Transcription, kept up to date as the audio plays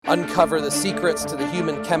uncover the secrets to the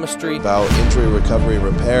human chemistry, about injury recovery and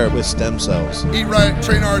repair with stem cells. Eat right,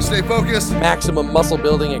 train hard, stay focused. maximum muscle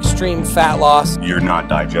building, extreme fat loss. You're not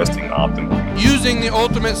digesting optimally. Using the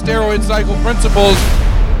ultimate steroid cycle principles.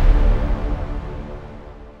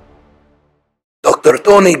 Dr.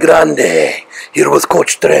 Tony Grande, here with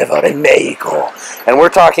Coach Trevor in Mexico. And we're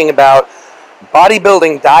talking about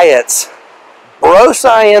bodybuilding diets. Bro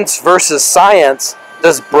science versus science.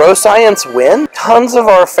 Does bro science win? Tons of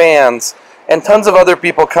our fans and tons of other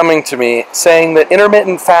people coming to me saying that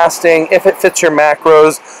intermittent fasting, if it fits your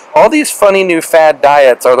macros, all these funny new fad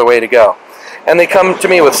diets are the way to go. And they come to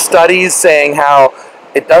me with studies saying how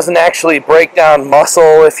it doesn't actually break down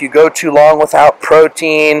muscle if you go too long without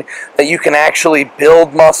protein, that you can actually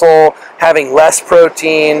build muscle having less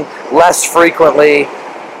protein, less frequently.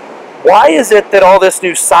 Why is it that all this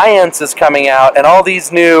new science is coming out and all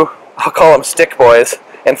these new, I'll call them stick boys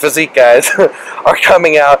and physique guys, are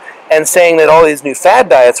coming out and saying that all these new fad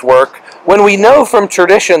diets work, when we know from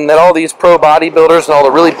tradition that all these pro bodybuilders and all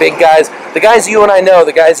the really big guys, the guys you and I know,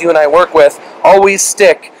 the guys you and I work with, always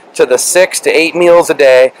stick to the 6 to 8 meals a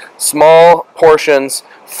day, small portions,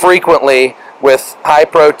 frequently with high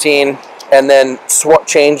protein, and then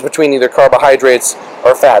change between either carbohydrates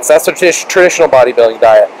or fats. That's a traditional bodybuilding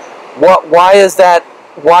diet. Why is that?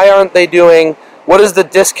 Why aren't they doing? What is the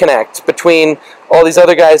disconnect between all these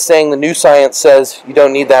other guys saying the new science says you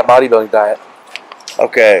don't need that bodybuilding diet?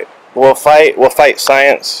 Okay, we'll fight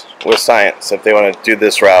science with science if they want to do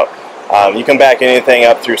this route. You can back anything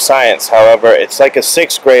up through science. However, it's like a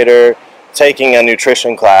 6th grader taking a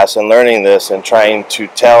nutrition class and learning this and trying to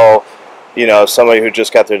tell, somebody who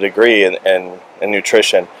just got their degree in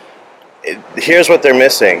nutrition. Here's what they're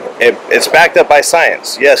missing. It's backed up by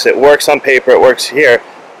science. Yes, it works on paper. It works here.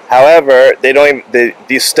 However,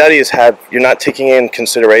 these studies you're not taking in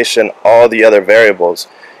consideration all the other variables.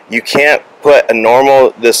 You can't put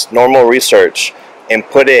this normal research and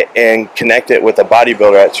put it and connect it with a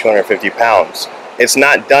bodybuilder at 250 pounds. It's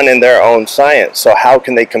not done in their own science. So how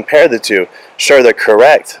can they compare the two? Sure, they're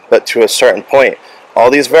correct, but to a certain point.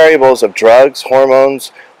 All these variables of drugs,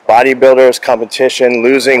 hormones, bodybuilders, competition,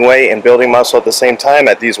 losing weight, and building muscle at the same time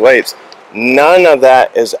at these weights, none of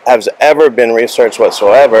that has ever been researched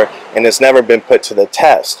whatsoever, and it's never been put to the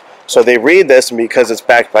test. So they read this, and because it's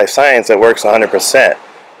backed by science, it works 100%.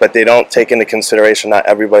 But they don't take into consideration not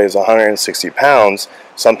everybody's 160 pounds.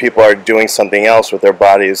 Some people are doing something else with their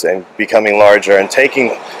bodies and becoming larger and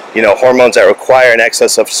taking, hormones that require in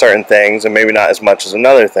excess of certain things and maybe not as much as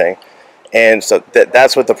another thing. And so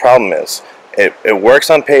that's what the problem is. It works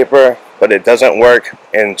on paper, but it doesn't work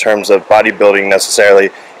in terms of bodybuilding necessarily.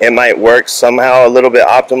 It might work somehow a little bit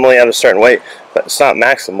optimally at a certain weight, but it's not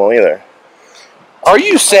maximal either. Are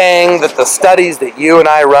you saying that the studies that you and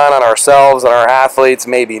I run on ourselves and our athletes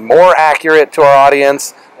may be more accurate to our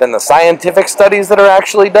audience than the scientific studies that are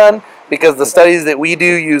actually done? Because the studies that we do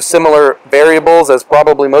use similar variables as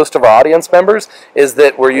probably most of our audience members, is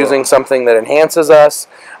that we're using something that enhances us.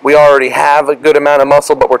 We already have a good amount of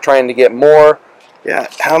muscle, but we're trying to get more. Yeah,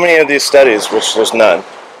 how many of these studies, which there's none,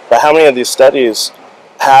 but how many of these studies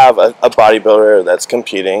have a bodybuilder that's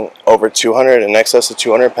competing over 200, in excess of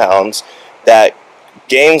 200 pounds, that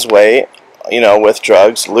gains weight, with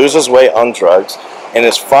drugs, loses weight on drugs, and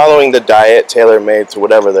is following the diet tailor-made to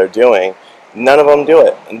whatever they're doing? None of them do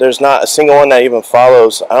it. And there's not a single one that even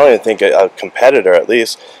follows, I don't even think a competitor at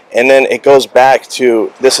least. And then it goes back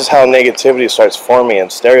to, this is how negativity starts forming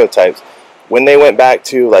and stereotypes. When they went back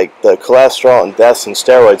to like the cholesterol and deaths and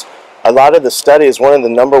steroids, a lot of the studies, one of the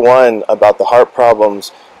number one about the heart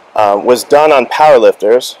problems was done on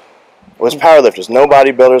powerlifters. It was powerlifters, no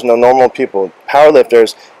bodybuilders, no normal people,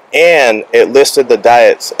 powerlifters, and it listed the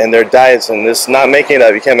diets, and their diets, and this is not making it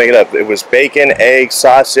up, you can't make it up. It was bacon, egg,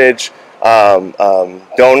 sausage,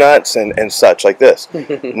 donuts, and such like this.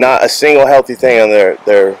 Not a single healthy thing on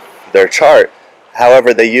their chart.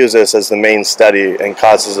 However, they use this as the main study and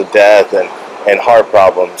causes of death and heart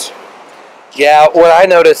problems. Yeah, what I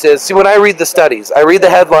notice is, when I read the studies, I read the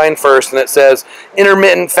headline first and it says,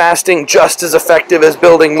 intermittent fasting just as effective as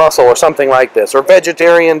building muscle or something like this, or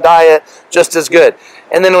vegetarian diet just as good.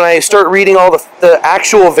 And then when I start reading all the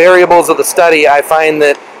actual variables of the study, I find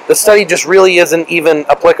that the study just really isn't even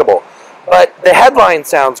applicable. But the headline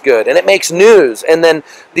sounds good, and it makes news. And then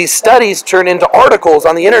these studies turn into articles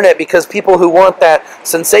on the internet because people who want that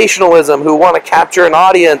sensationalism, who want to capture an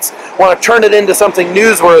audience, want to turn it into something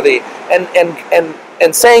newsworthy,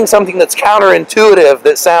 and saying something that's counterintuitive,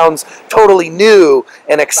 that sounds totally new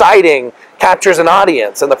and exciting, captures an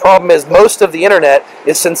audience. And the problem is most of the internet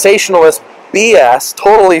is sensationalist BS,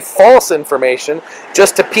 totally false information,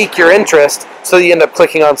 just to pique your interest, so you end up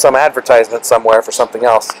clicking on some advertisement somewhere for something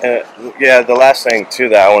else. Yeah, the last thing too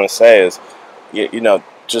that I want to say is,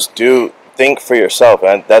 just think for yourself,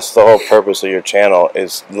 and that's the whole purpose of your channel,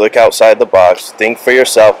 is look outside the box, think for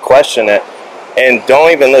yourself, question it, and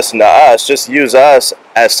don't even listen to us. Just use us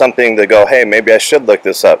as something to go, hey, maybe I should look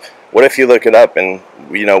this up. What if you look it up and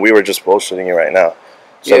we were just bullshitting you right now?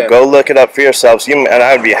 So go look it up for yourselves. And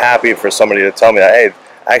I would be happy for somebody to tell me that, hey,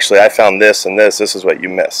 actually I found this and this is what you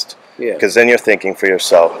missed. Because then you're thinking for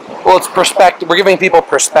yourself. Well, it's perspective. We're giving people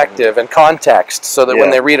perspective and context so that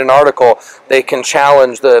when they read an article, they can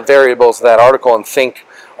challenge the variables of that article and think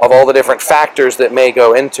of all the different factors that may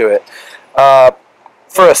go into it.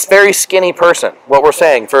 For a very skinny person, what we're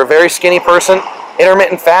saying, for a very skinny person,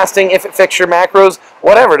 intermittent fasting, if it fits your macros,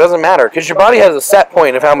 whatever, doesn't matter. Because your body has a set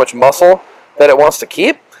point of how much muscle that it wants to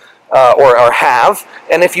keep or have.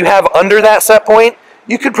 And if you have under that set point,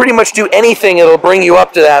 you could pretty much do anything. It'll bring you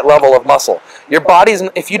up to that level of muscle. Your body's,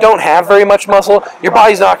 if you don't have very much muscle, your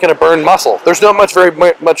body's not going to burn muscle. There's not very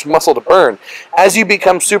much muscle to burn. As you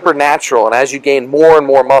become supernatural and as you gain more and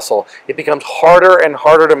more muscle, it becomes harder and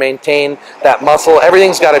harder to maintain that muscle.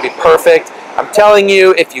 Everything's got to be perfect. I'm telling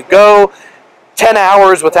you, if you go 10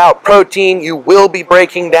 hours without protein, you will be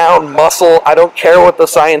breaking down muscle. I don't care what the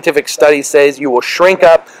scientific study says. You will shrink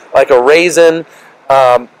up like a raisin.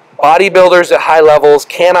 Bodybuilders at high levels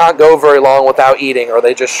cannot go very long without eating, or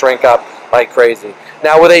they just shrink up like crazy.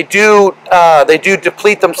 Now, where they do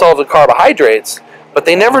deplete themselves of carbohydrates, but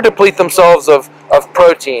they never deplete themselves of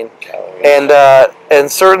protein,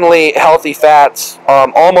 and certainly healthy fats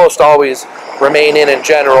almost always remain in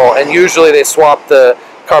general, and usually they swap the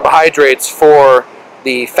carbohydrates for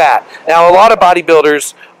the fat. Now, a lot of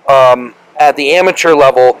bodybuilders at the amateur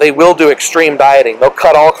level, they will do extreme dieting. They'll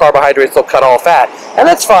cut all carbohydrates, they'll cut all fat, and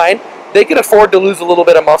that's fine. They can afford to lose a little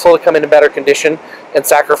bit of muscle to come into better condition and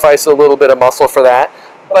sacrifice a little bit of muscle for that.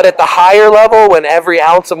 But at the higher level, when every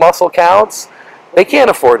ounce of muscle counts, they can't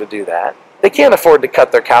afford to do that. They can't afford to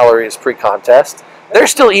cut their calories pre-contest. They're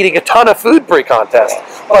still eating a ton of food pre-contest,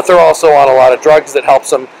 but they're also on a lot of drugs that helps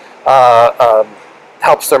them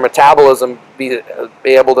helps their metabolism be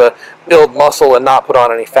able to build muscle and not put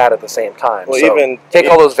on any fat at the same time. Well, so take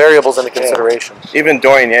all those variables into consideration. Even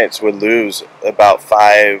Dorian Yates would lose about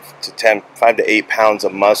 5 to 8 pounds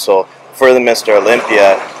of muscle for the Mr.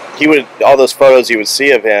 Olympia. He would, all those photos you would see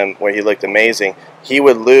of him where he looked amazing, he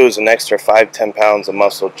would lose an extra 5-10 pounds of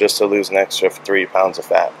muscle just to lose an extra 3 pounds of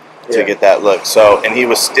fat to get that look. So, and he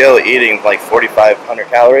was still eating like 4,500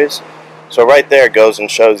 calories. So right there goes and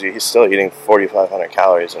shows you he's still eating 4,500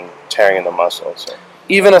 calories and tearing into muscle. So.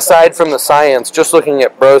 Even aside from the science, just looking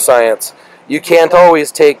at bro science, you can't always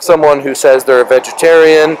take someone who says they're a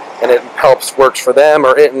vegetarian and it works for them,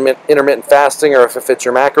 or intermittent fasting, or if it fits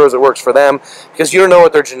your macros, it works for them, because you don't know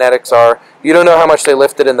what their genetics are. You don't know how much they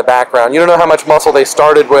lifted in the background. You don't know how much muscle they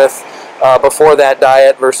started with before that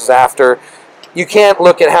diet versus after. You can't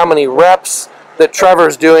look at how many reps that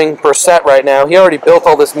Trevor's doing per set right now. He already built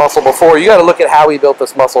all this muscle before. You got to look at how he built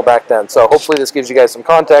this muscle back then. So hopefully this gives you guys some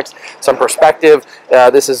context, some perspective.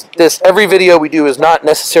 Every video we do is not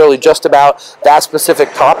necessarily just about that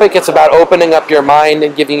specific topic. It's about opening up your mind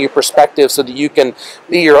and giving you perspective so that you can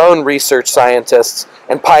be your own research scientists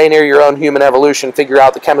and pioneer your own human evolution, figure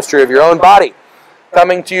out the chemistry of your own body.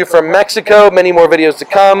 Coming to you from Mexico, many more videos to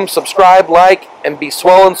come. Subscribe, like, and be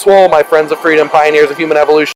swell and swole, my friends of freedom, pioneers of human evolution.